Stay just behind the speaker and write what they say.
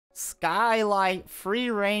Skylight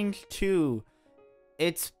Freerange 2.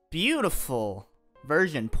 It's beautiful.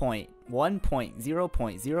 Version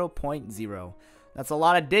 1.0.0.0.0. That's a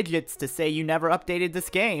lot of digits to say you never updated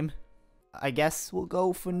this game. I guess we'll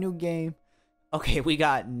go for new game. Okay, we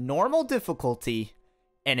got normal difficulty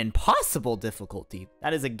and impossible difficulty.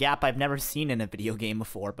 That is a gap I've never seen in a video game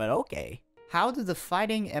before, but okay. How did the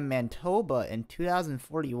fighting in Manitoba in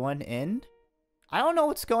 2041 end? I don't know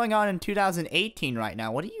what's going on in 2018 right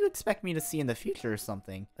now. What do you expect me to see in the future or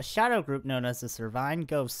something? A shadow group known as the Servine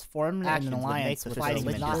Ghosts formed an alliance with fighting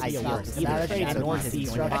but not ideals. To be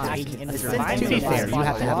fair, you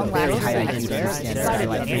have to have a very high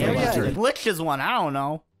IQ. Glitches one, I don't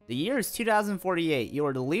know. The year is 2048. You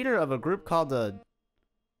are the leader of a group called the...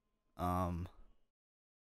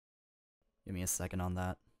 Give me a second on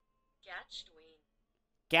that.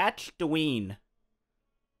 Gachduine.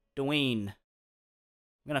 Dwayne.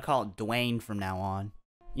 I'm gonna call it Dwayne from now on.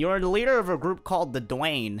 You are the leader of a group called the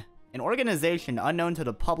Dwayne, an organization unknown to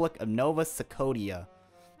the public of Nova Scotia.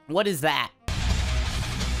 What is that?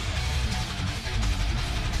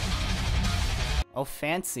 Oh,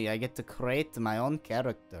 fancy, I get to create my own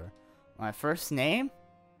character. My first name?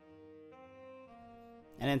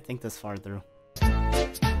 I didn't think this far through.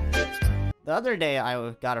 The other day,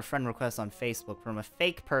 I got a friend request on Facebook from a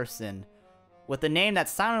fake person with a name that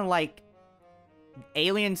sounded like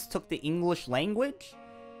aliens took the English language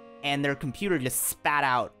and their computer just spat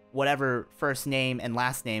out whatever first name and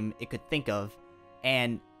last name it could think of.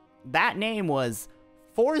 And that name was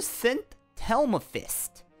Forsyth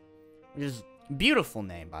Telmafist, which is a beautiful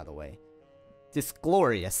name, by the way. Just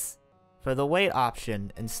glorious. For the weight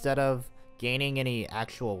option, instead of gaining any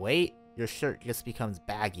actual weight, your shirt just becomes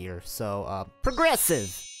baggier, so,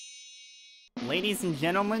 progressive! Ladies and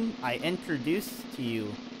gentlemen, I introduce to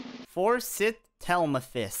you Forsyth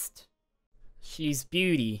Telmafist. She's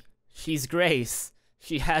beauty. She's grace.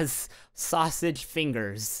 She has sausage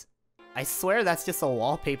fingers. I swear that's just a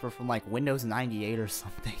wallpaper from like Windows 98 or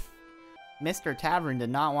something. Mr. Tavern did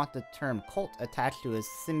not want the term cult attached to his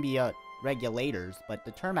symbiote regulators, but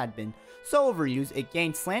the term had been so overused it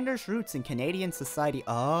gained slanderous roots in Canadian society.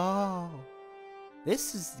 Oh,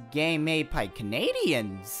 this is a game made by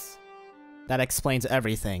Canadians. That explains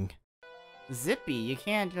everything. Zippy, you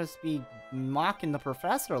can't just be mocking the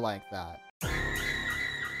professor like that.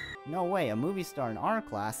 No way, a movie star in our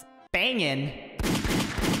class banging.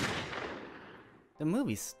 The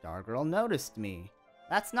movie star girl noticed me.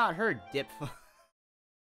 That's not her, dip.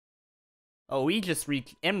 Oh, we just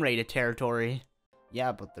reached M-rated territory.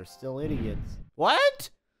 Yeah, but they're still idiots. What?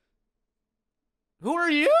 Who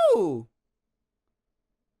are you?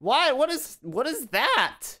 Why? What is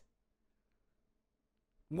that?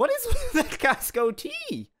 What is with that guy's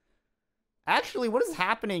goatee? Actually, what is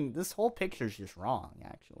happening? This whole picture's just wrong,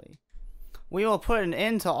 actually. We will put an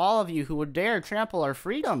end to all of you who would dare trample our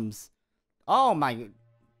freedoms. Oh my...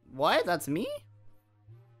 What? That's me?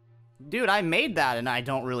 Dude, I made that and I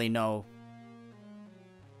don't really know.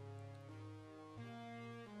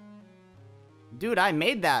 Dude, I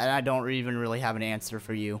made that and I don't even really have an answer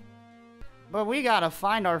for you. But we gotta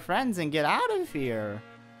find our friends and get out of here.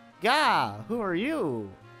 Gah, who are you?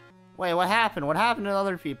 Wait, what happened? What happened to the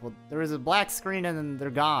other people? There was a black screen and then they're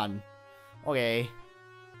gone. Okay.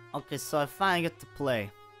 Okay, so I finally get to play.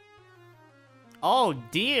 Oh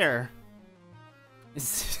dear.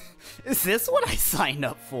 Is this what I signed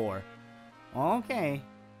up for? Okay.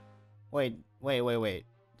 Wait. Didn't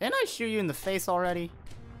I shoot you in the face already?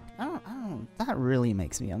 I don't, that really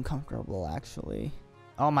makes me uncomfortable, actually.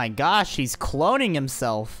 Oh my gosh, he's cloning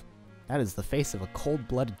himself. That is the face of a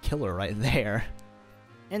cold-blooded killer right there.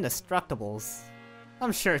 Indestructibles.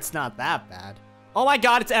 I'm sure it's not that bad. Oh my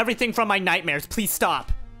god, it's everything from my nightmares. Please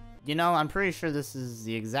stop. You know, I'm pretty sure this is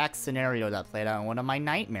the exact scenario that played out in one of my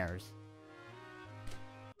nightmares.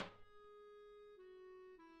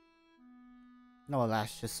 No,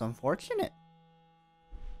 that's just unfortunate.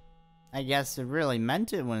 I guess it really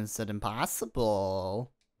meant it when it said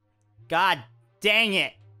impossible. God dang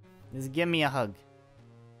it! Just give me a hug.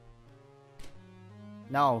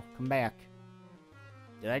 No, come back.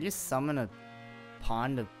 Did I just summon a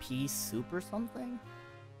pond of pea soup or something?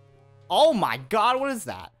 Oh my god, what is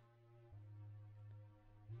that?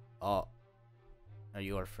 Oh. Are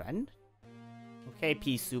you our friend? Okay,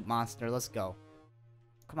 pea soup monster, let's go.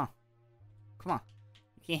 Come on. Come on.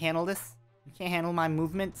 You can't handle this? You can't handle my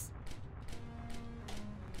movements?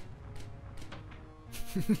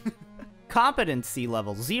 Competency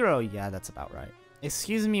level 0. Yeah, that's about right.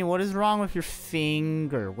 Excuse me, what is wrong with your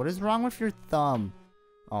finger? What is wrong with your thumb?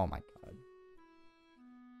 Oh my god.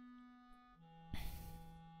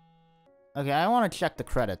 Okay, I want to check the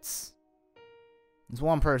credits. There's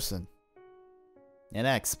one person. Yeah,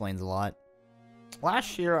 that explains a lot.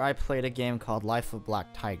 Last year, I played a game called Life of Black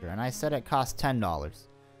Tiger, and I said it cost $10.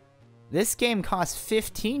 This game costs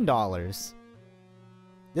 $15.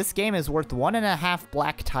 This game is worth 1.5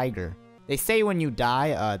 Black Tiger. They say when you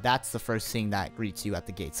die, that's the first thing that greets you at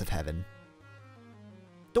the gates of heaven.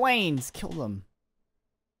 Dwayne's, kill them.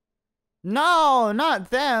 No,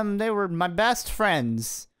 not them. They were my best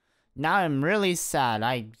friends. Now I'm really sad.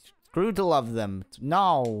 I grew to love them.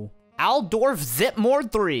 No. Aldorf Zipmore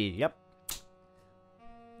 3. Yep.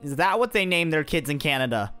 Is that what they named their kids in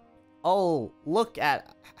Canada? Oh, look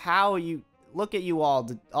at how you... Look at you all.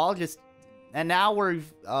 All just... And now we're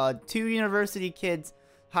 2 university kids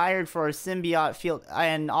hired for a symbiote field.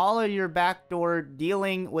 And all of your backdoor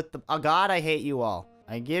dealing with the... Oh god, I hate you all.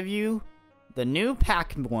 I give you the new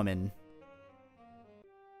Pac-Woman.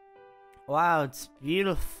 Wow, it's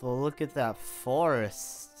beautiful. Look at that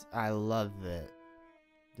forest. I love it.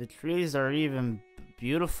 The trees are even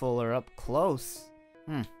beautifuler up close.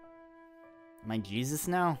 Am I Jesus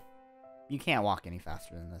now? You can't walk any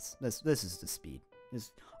faster than this. This is the speed. This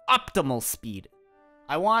is optimal speed.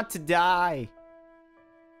 I want to die.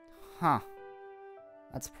 Huh.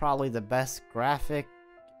 That's probably the best graphic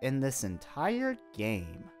in this entire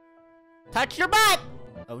game. Touch your butt!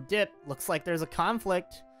 Oh dip, looks like there's a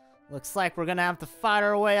conflict. Looks like we're gonna have to fight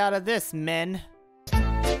our way out of this, men.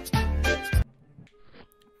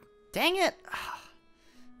 Dang it!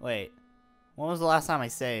 Wait, when was the last time I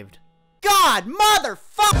saved? God,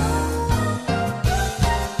 motherfucker!